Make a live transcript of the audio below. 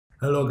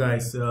Hello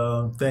guys,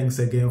 thanks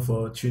again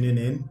for tuning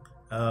in.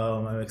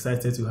 I'm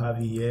excited to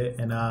have you here,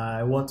 and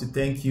I want to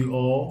thank you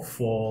all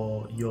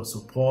for your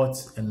support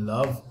and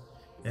love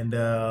and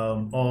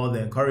all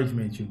the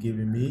encouragement you're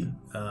giving me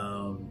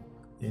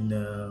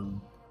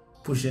in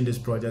pushing this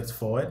project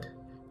forward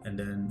and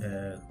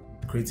then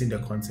creating the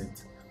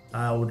content.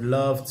 I would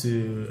love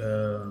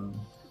to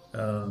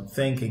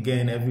thank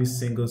again every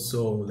single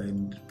soul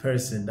and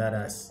person that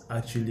has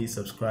actually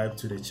subscribed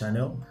to the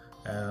channel.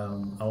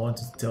 I want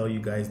to tell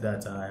you guys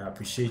that I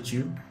appreciate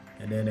you,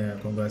 and then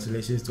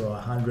congratulations to our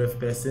 100th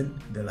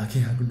person, the lucky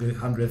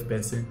 100th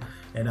person.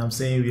 And I'm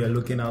saying we are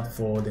looking out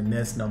for the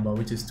next number,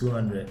 which is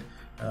 200,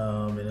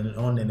 and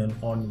then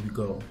on we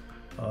go.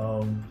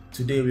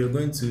 Today we are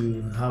going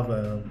to have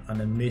an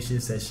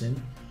animation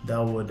session that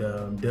would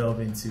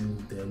delve into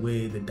the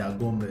way the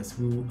DAGOMBAS,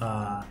 who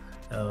are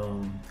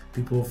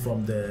people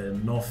from the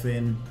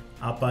northern,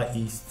 upper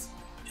east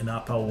and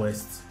upper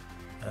west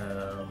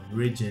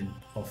region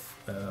of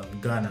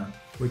Ghana,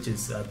 which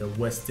is at the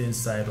western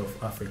side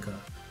of Africa.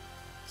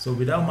 So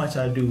without much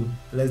ado,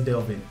 let's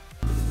delve in.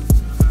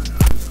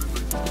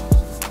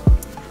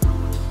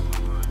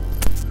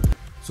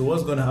 So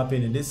what's going to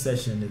happen in this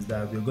session is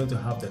that we're going to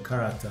have the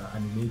character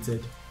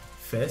animated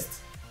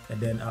first, and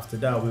then after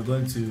that we're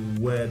going to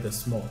wear the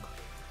smock.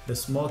 The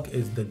smock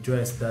is the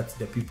dress that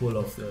the people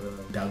of the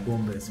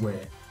DAGOMBAS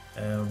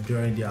wear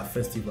during their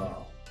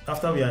festival.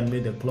 After we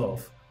animate the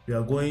cloth, we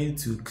are going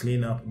to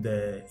clean up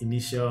the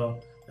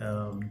initial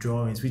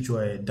drawings which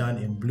were done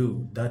in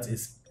blue that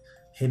is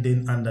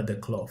hidden under the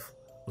cloth,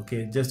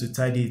 okay, just to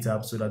tidy it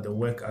up so that the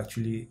work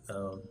actually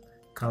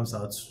comes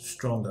out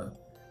stronger.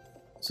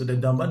 So the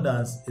Damba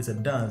dance is a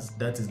dance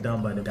that is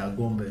done by the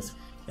DAGOMBAS,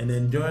 and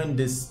then during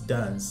this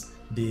dance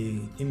they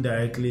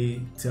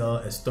indirectly tell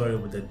a story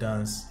with the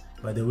dance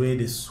by the way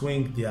they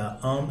swing their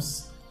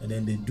arms, and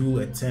then they do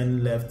a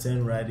 10 left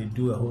 10 right, they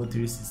do a whole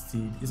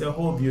 360. It's a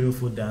whole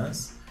beautiful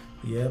dance.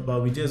 Yeah,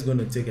 but we're just going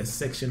to take a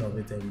section of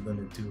it and we're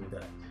going to do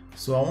that.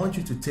 So I want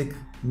you to take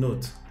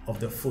note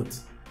of the foot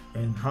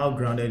and how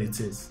grounded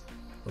it is,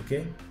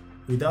 okay?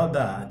 Without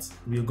that,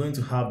 we're going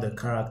to have the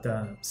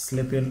character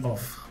slipping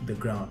off the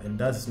ground, and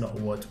that is not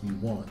what we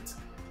want.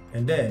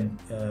 And then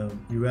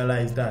you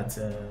realize that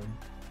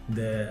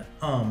the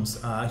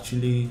arms are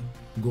actually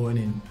going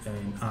in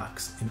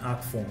arcs, in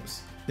arc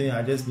forms. Then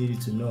I just need you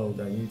to know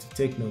that you need to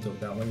take note of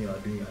that when you are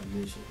doing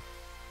animation.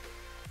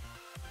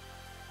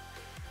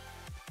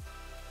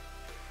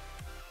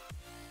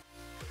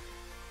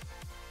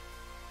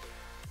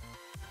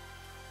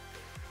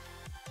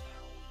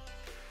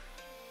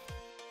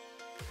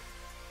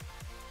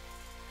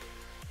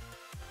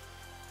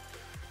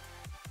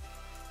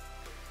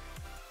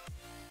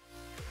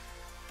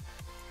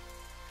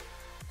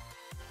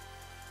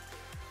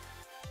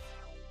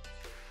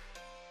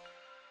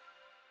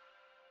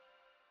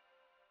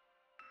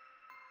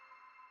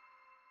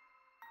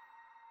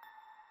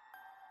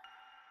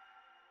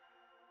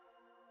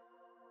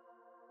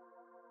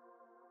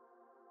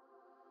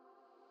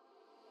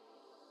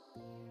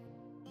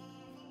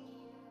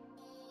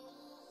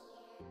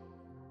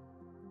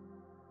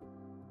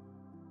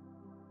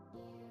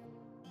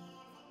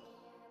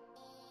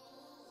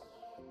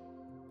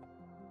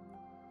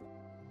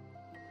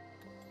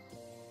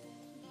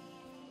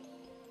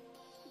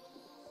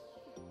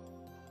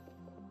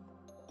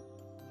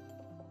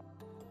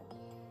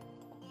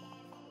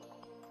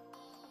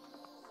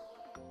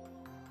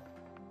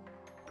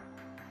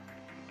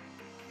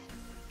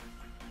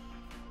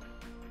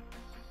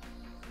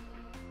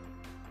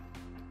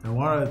 And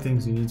one of the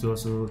things you need to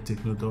also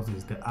take note of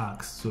is the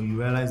arcs. So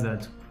you realize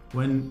that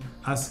when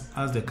as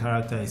the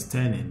character is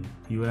turning,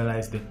 you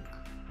realize that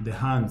the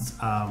hands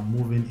are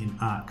moving in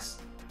arcs.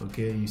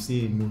 Okay, you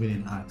see it moving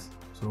in arcs.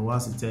 So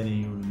whilst it's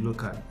turning,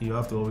 you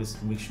have to always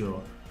make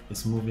sure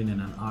it's moving in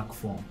an arc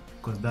form,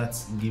 because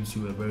that gives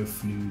you a very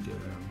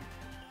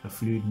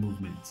fluid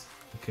movement.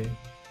 Okay.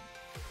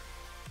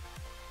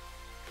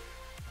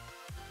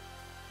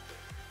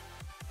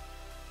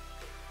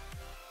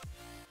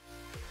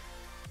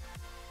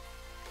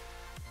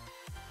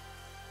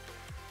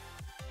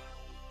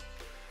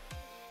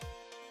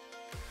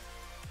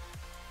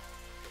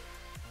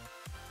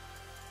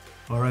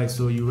 Alright,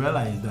 so you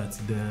realize that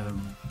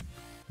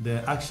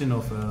the action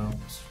of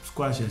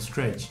squash and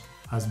stretch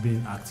has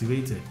been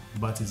activated,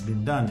 but it's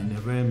been done in a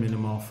very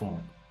minimal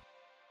form.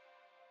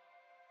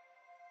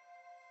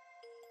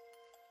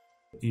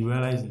 You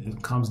realize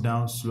it comes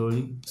down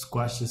slowly,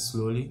 squashes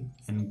slowly,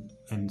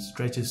 and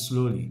stretches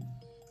slowly.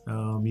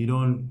 You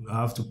don't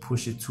have to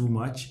push it too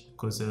much,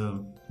 because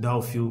that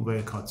will feel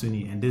very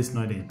cartoony, and this is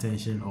not the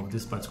intention of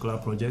this particular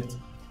project.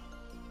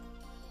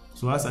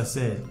 So as I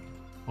said,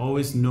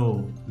 always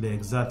know the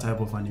exact type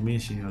of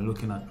animation you're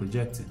looking at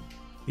projecting.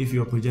 If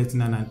you're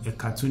projecting a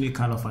cartoony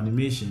kind of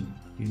animation,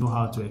 you know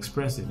how to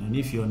express it, and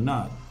if you're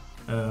not,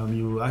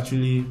 you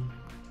actually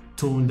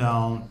tone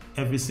down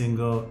every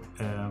single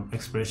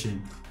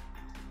expression,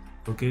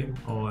 okay,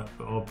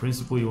 or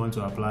principle you want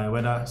to apply,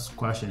 whether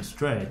squash and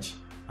stretch,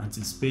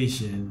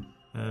 anticipation,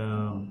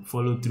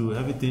 follow through.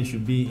 Everything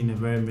should be in a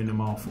very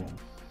minimal form.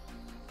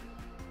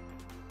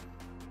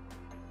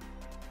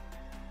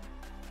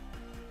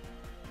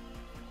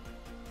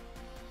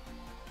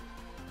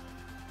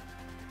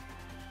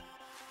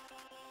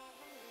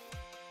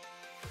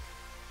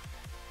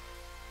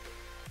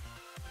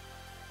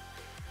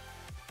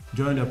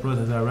 During the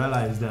process, I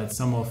realized that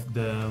some of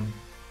the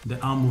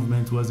arm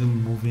movement wasn't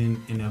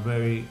moving in a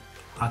very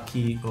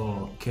archy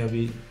or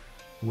curvy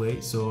way,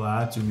 so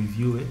I had to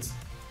review it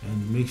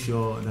and make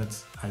sure that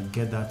I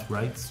get that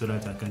right so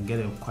that I can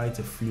get quite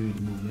a fluid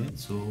movement.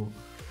 So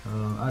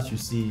as you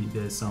see,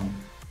 there's some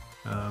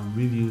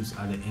reviews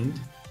at the end,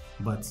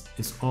 but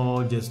it's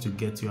all just to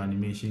get your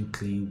animation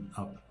clean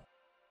up.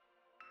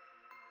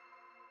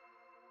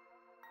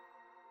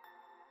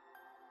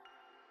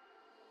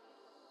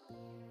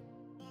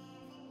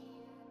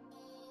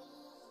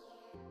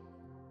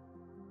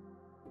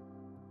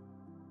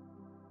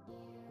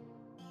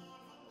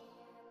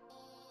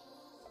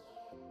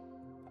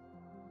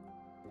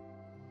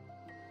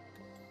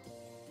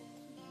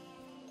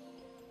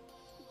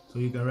 So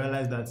you can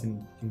realize that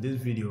in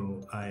this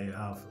video, I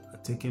have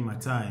taken my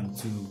time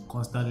to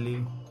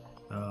constantly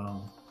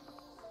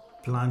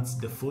plant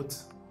the foot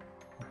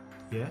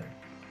here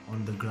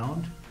on the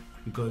ground,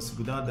 because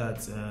without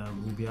that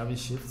we'll be having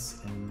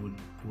shifts and we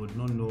would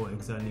not know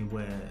exactly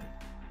where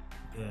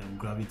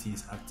gravity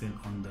is acting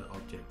on the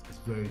object. It's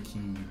very key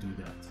you do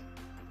that.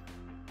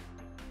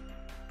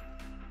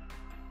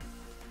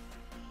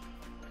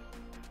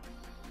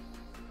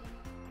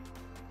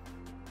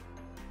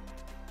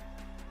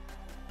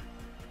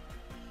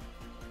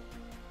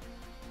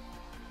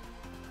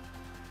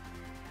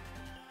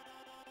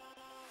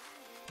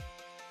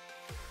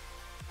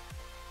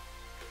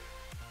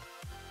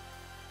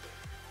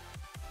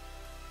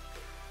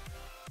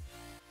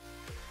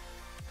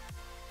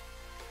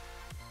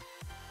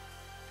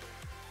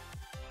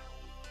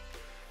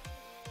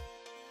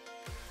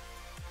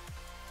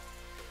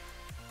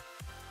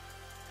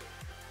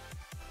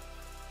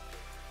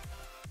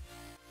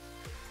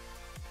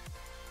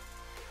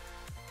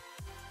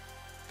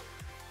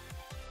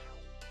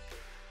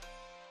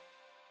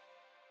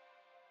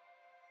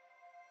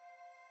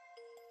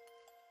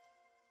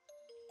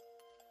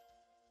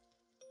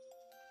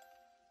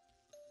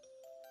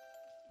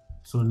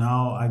 So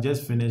now I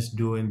just finished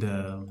doing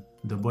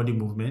the body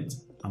movement.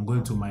 I'm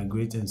going to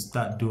migrate and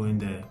start doing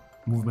the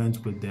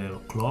movement with the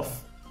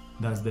cloth.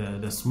 That's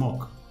the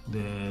smock.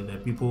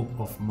 The people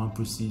of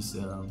Mamprusi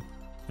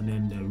and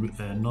then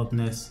the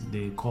Northerners,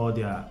 they call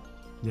their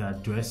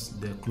dress,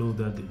 the clothes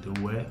that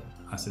they wear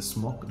as a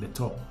smock, the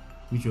top,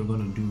 which we're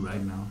going to do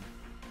right now.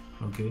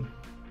 Okay.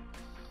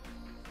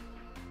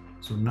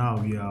 So now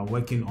we are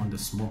working on the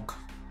smock.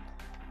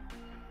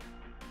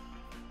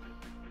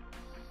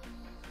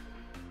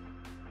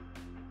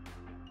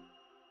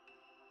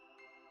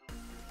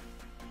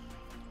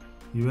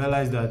 You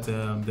realize that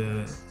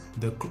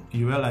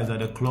you realize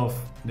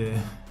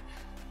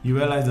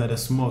that the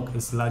smoke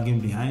is lagging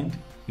behind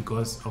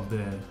because of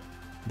the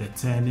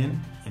turning,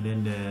 and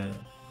then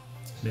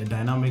the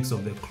dynamics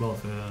of the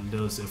cloth.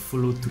 There's a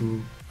follow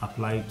through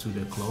applied to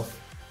the cloth.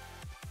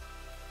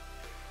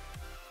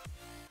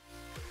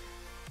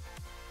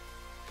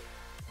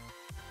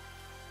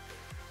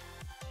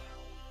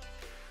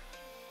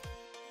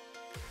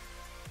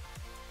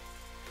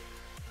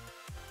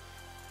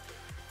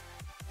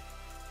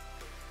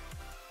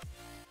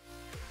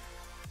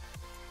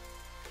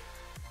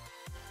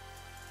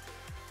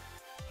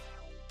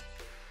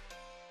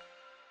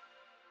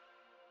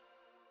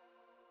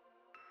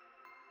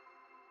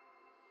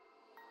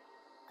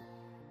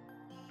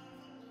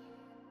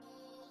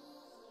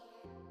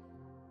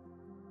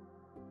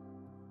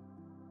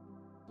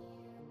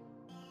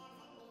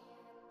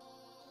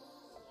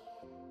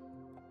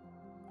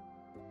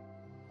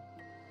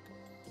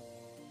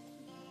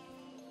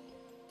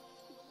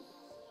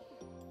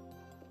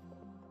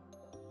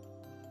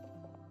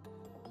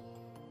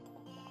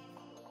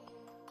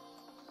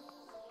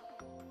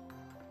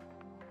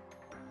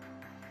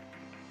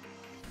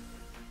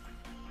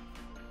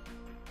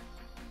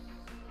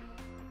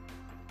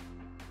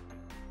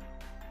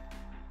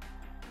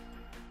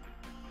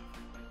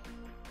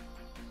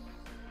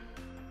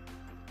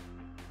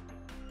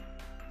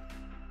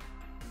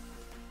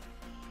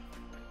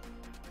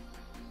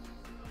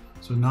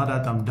 So now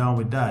that I'm done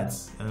with that,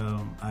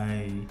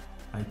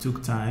 I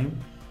took time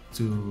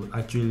to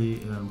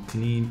actually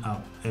clean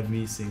up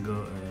every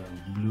single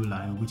blue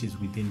line which is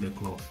within the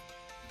cloth.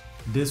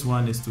 This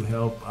one is to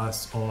help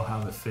us all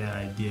have a fair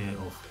idea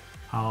of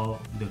how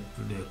the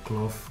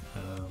cloth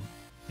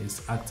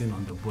is acting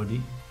on the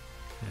body,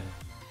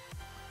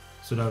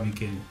 so that we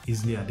can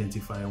easily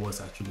identify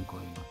what's actually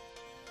going on.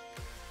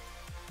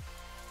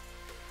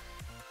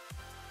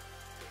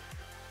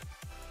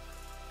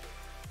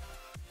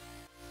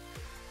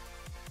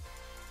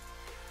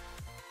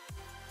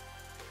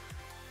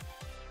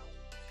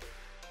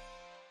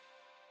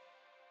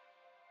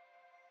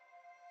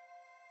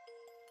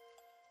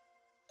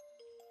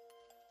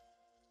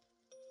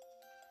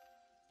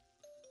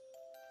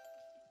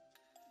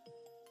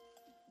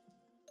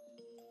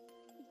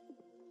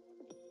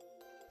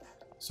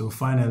 So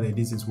finally,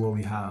 this is what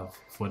we have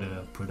for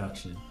the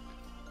production.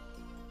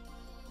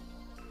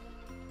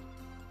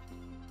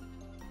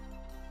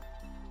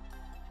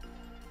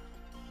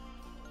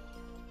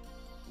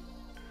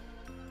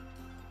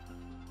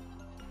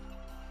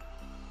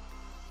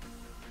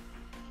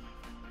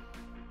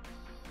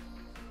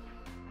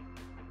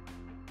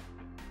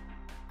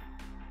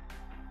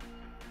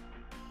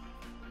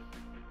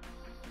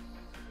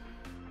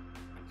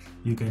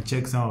 You can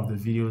check some of the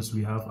videos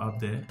we have up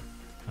there,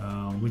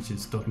 which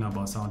is talking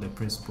about some of the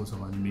principles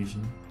of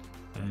animation,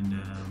 and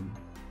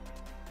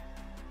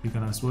you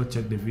can as well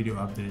check the video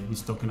up there.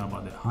 He's talking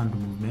about the hand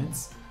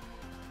movements,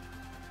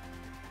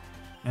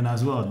 and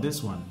as well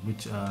this one,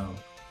 which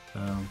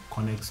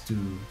connects to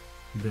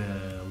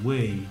the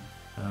way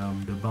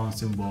the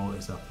bouncing ball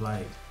is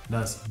applied.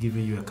 That's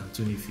giving you a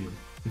cartoony feel.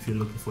 If you're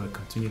looking for a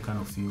cartoony kind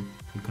of feel,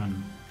 you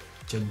can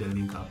check the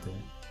link up there.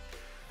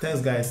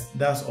 Thanks guys,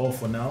 that's all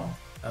for now.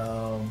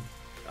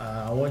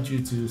 I want you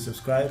to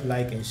subscribe,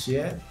 like and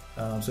share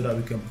so that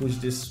we can push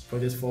this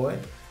project forward,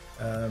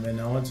 and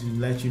I want to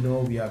let you know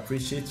we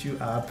appreciate you,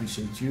 I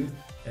appreciate you,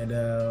 and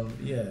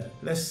yeah,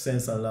 let's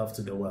send some love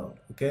to the world.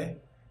 Okay,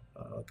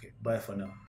 bye for now.